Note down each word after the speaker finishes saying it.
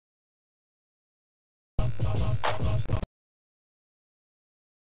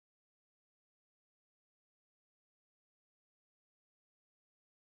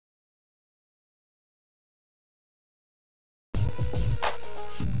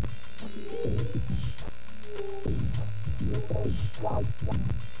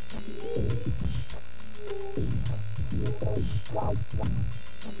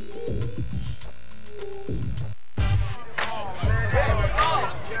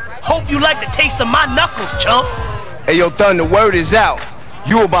Hope you like the taste of my knuckles, chump. Hey, yo, Thun, the word is out.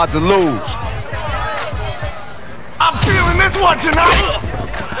 You about to lose. I'm feeling this one tonight.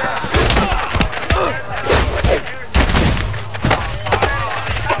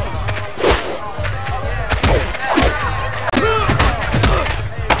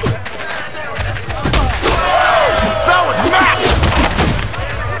 That was massive.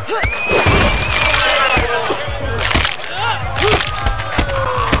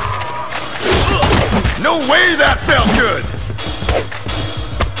 No way that felt good!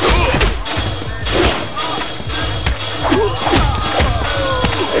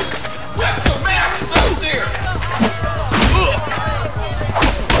 What's the masses up there?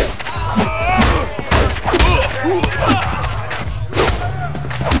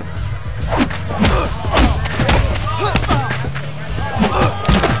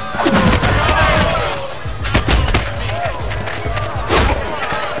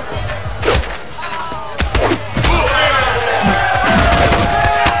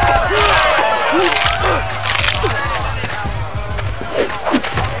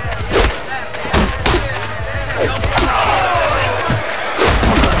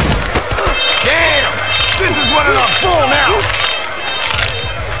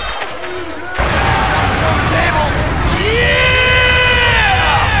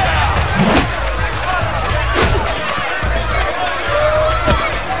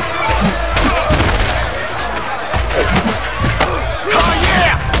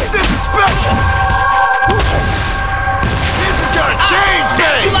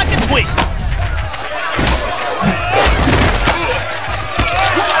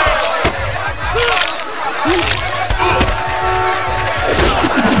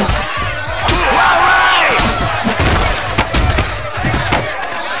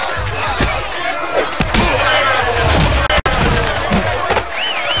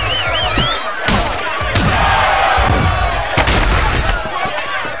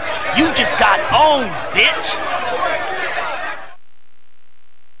 You just got owned, bitch!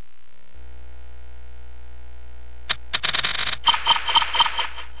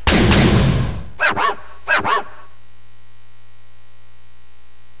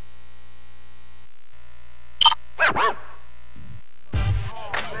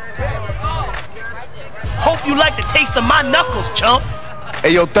 Hope you like the taste of my knuckles, chump!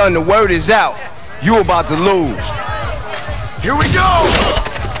 Hey, yo, Thun, the word is out. You about to lose. Here we go!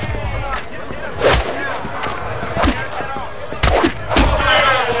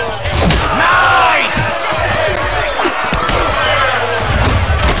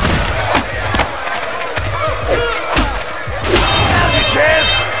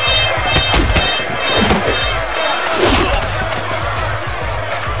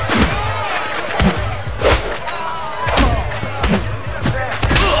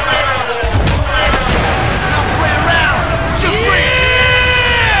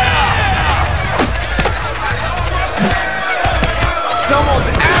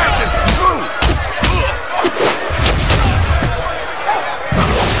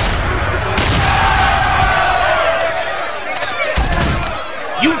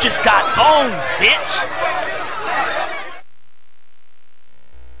 You just got owned, bitch!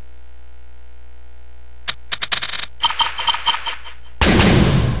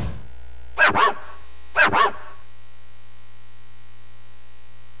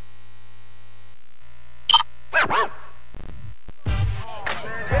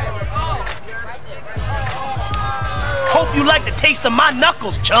 Hope you like the taste of my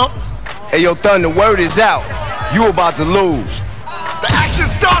knuckles, chump! Hey, yo, Thun, the word is out. You about to lose. The action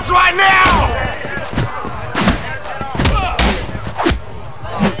starts right now!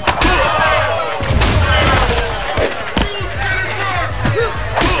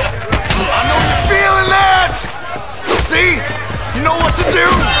 I know you're feeling that! See? You know what to do?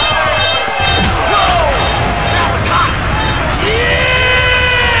 Whoa! That was hot! Yeah!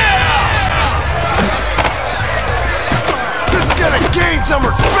 This is gonna gain some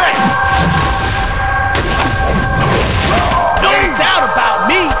respect! No doubt about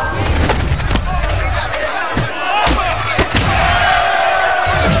me!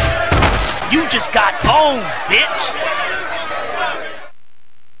 You just got owned, bitch!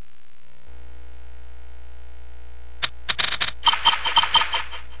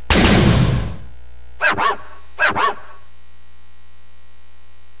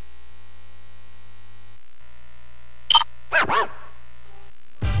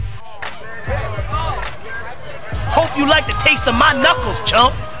 hope you like the taste of my knuckles,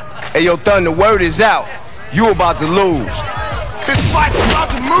 chump. Hey, yo, Thun, the word is out. You about to lose. This fight's about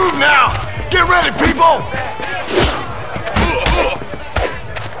to move now. Get ready, people.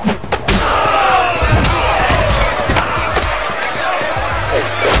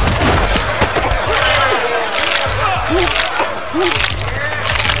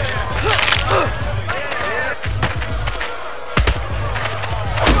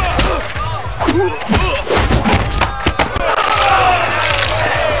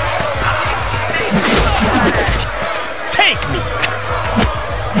 Take me.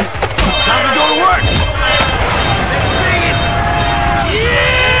 Time to go to work. Sing it. Yeah!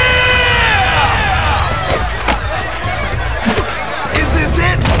 Is this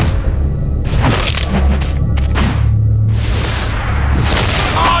it?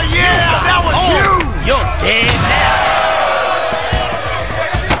 Oh yeah, that was you. You're dead now.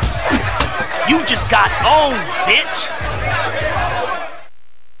 You just got owned, bitch.